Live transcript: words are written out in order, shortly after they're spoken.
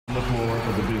the floor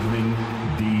for the visiting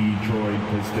Detroit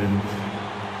Pistons.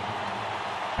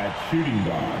 At shooting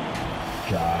guard,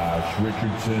 Josh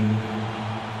Richardson.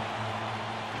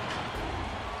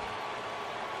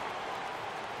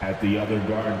 At the other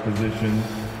guard position,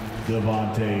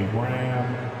 Devontae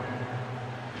Graham.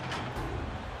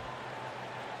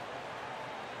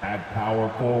 At power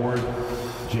forward,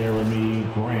 Jeremy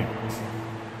Grant.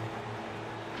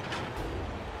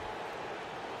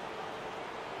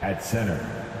 At center,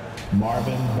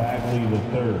 Marvin Bagley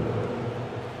III.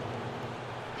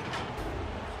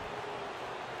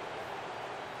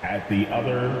 At the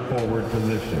other forward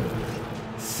position,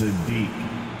 Sadiq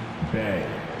Bey.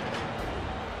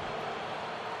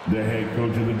 The head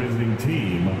coach of the visiting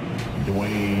team,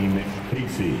 Dwayne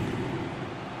Casey.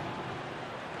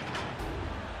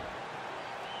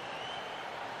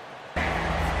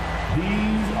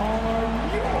 These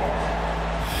are your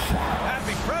shots.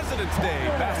 Happy President's Day,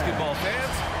 basketball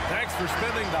fans. Thanks for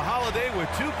spending the holiday with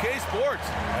 2K Sports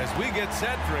as we get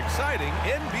set for exciting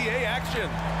NBA action.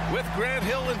 With Grant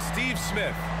Hill and Steve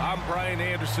Smith, I'm Brian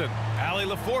Anderson. Allie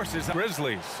LaForce is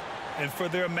Grizzlies. And for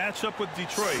their matchup with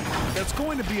Detroit, that's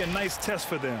going to be a nice test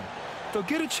for them. They'll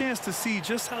get a chance to see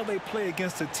just how they play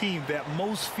against a team that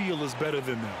most feel is better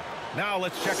than them. Now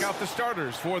let's check out the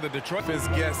starters for the Detroit. Is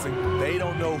guessing. They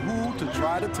don't know who to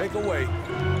try to take away.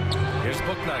 Here's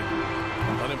Bouknight.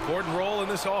 An important role in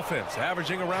this offense,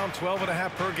 averaging around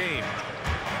 12.5 per game.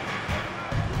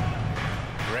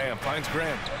 Graham finds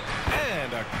Grant.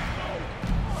 And a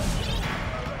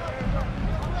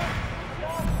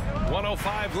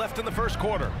 1:05 left in the first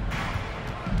quarter.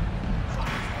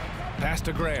 Pass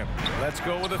to Graham. Let's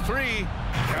go with a three.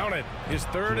 Count it. His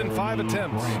 3rd and 5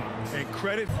 attempts. And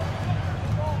credit.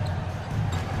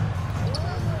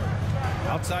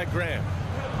 Outside Graham.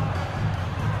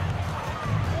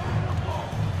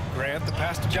 Grant, the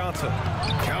pass to Johnson.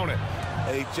 Count it.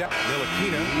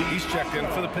 Ntilikina, he's checked in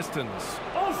for the Pistons.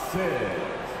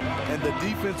 And the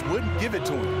defense wouldn't give it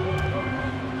to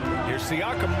him. Here's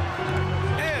Siakam.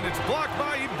 And it's blocked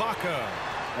by Ibaka.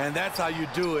 And that's how you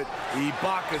do it.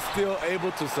 Ibaka is still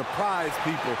able to surprise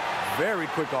people very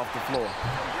quick off the floor.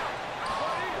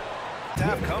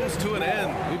 Half comes to an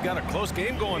end. We've got a close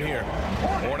game going here.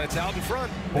 Hornets out in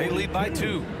front. They lead by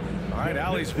 2. All right,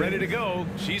 Allie's ready to go.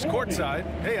 She's courtside.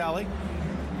 Hey, Allie.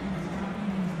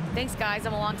 Thanks, guys.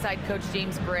 I'm alongside Coach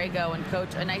James Borrego. And,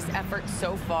 Coach, a nice effort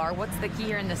so far. What's the key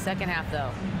here in the second half,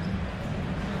 though?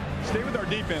 Stay with our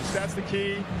defense. That's the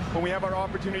key. When we have our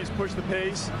opportunities, push the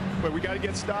pace. But we got to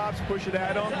get stops, push it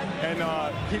at them, and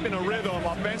keeping a rhythm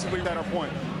offensively at our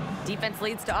point. Defense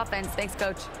leads to offense. Thanks,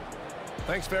 Coach.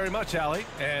 Thanks very much, Allie.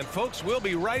 And, folks, we'll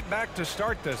be right back to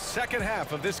start the second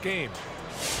half of this game.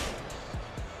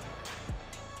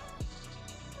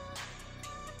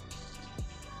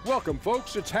 Welcome,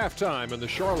 folks. It's halftime, and the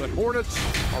Charlotte Hornets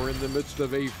are in the midst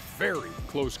of a very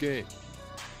close game.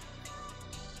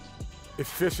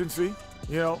 Efficiency,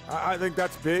 I think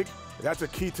that's big. That's a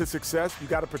key to success. You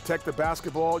got to protect the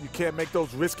basketball. You can't make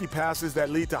those risky passes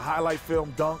that lead to highlight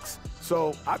film dunks.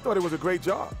 So I thought it was a great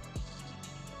job.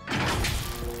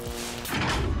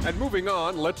 And moving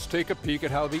on, let's take a peek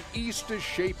at how the East is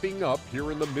shaping up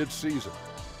here in the midseason.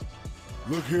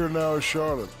 Look here now at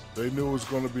Charlotte. They knew it was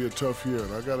going to be a tough year,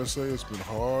 and I got to say it's been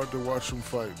hard to watch them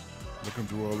fight, looking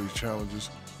through all these challenges.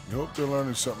 We hope they're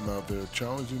learning something out there.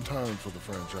 Challenging time for the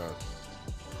franchise.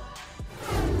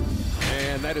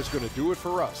 And that is going to do it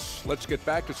for us. Let's get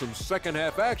back to some second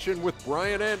half action with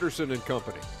Brian Anderson and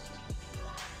company.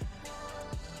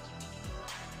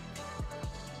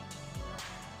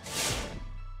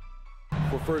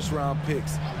 For first-round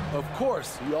picks. Of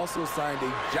course, he also signed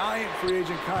a giant free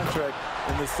agent contract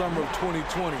in the summer of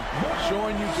 2020,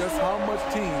 showing you just how much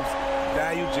teams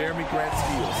value Jeremy Grant's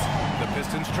skills. The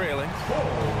Pistons trailing.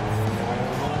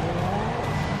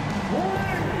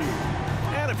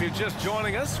 And if you're just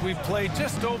joining us, we've played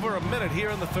just over a minute here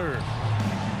in the third.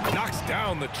 Knocks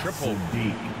down the triple.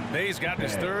 Bay's got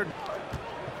his third.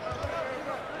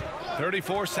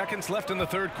 34 seconds left in the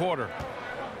third quarter.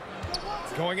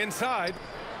 Going inside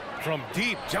from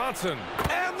deep, Johnson.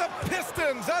 And the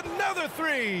Pistons, another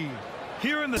three.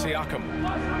 Here in the Siakam.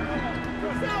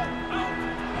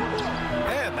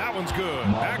 And that one's good.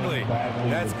 Bagley.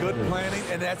 That's good planning,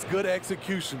 and that's good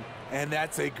execution. And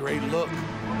that's a great look.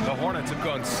 The Hornets have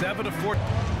gone 7 of 4.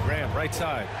 Graham, right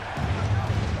side.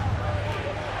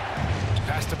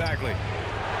 Pass to Bagley.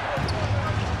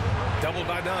 Doubled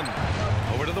by Dunn.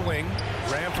 Over to the wing.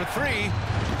 Graham for three.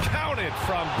 Counted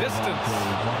from distance.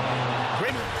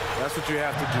 Great. That's what you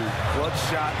have to do. Clutch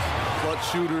shots, clutch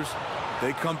shooters.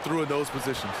 They come through in those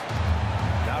positions.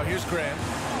 Now here's Graham.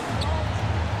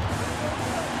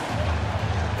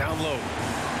 low.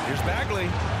 Here's Bagley.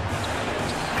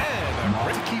 And a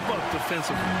great To keep up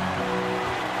defensively.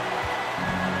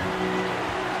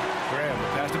 Graham, the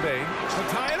pass to Bay. To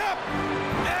tie it up.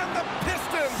 And the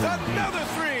Pistons, another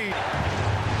three.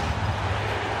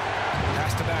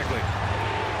 Pass to Bagley.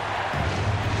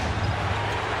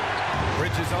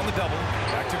 Bridges on the double.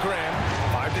 Back to Graham.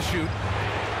 5 to shoot.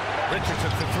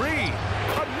 Richardson for three.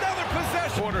 Another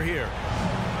possession. Quarter here.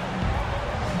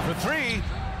 For three.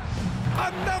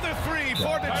 Another three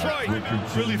for Detroit.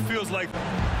 Really feels like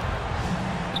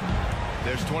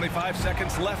There's 25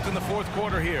 seconds left in the fourth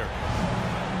quarter here.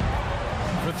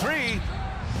 For three.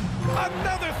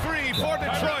 Another three for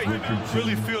Detroit.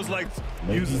 really feels like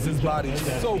Uses his body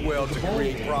so well to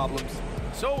create problems.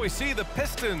 So we see the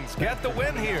Pistons get the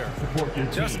win here.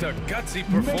 Just a gutsy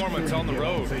performance on the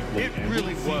road. it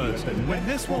really was. When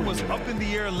this one was up in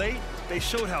the air late, they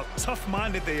showed how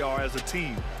tough-minded they are as a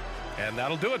team. And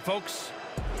that'll do it, folks.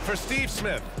 For Steve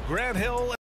Smith, Grant Hill,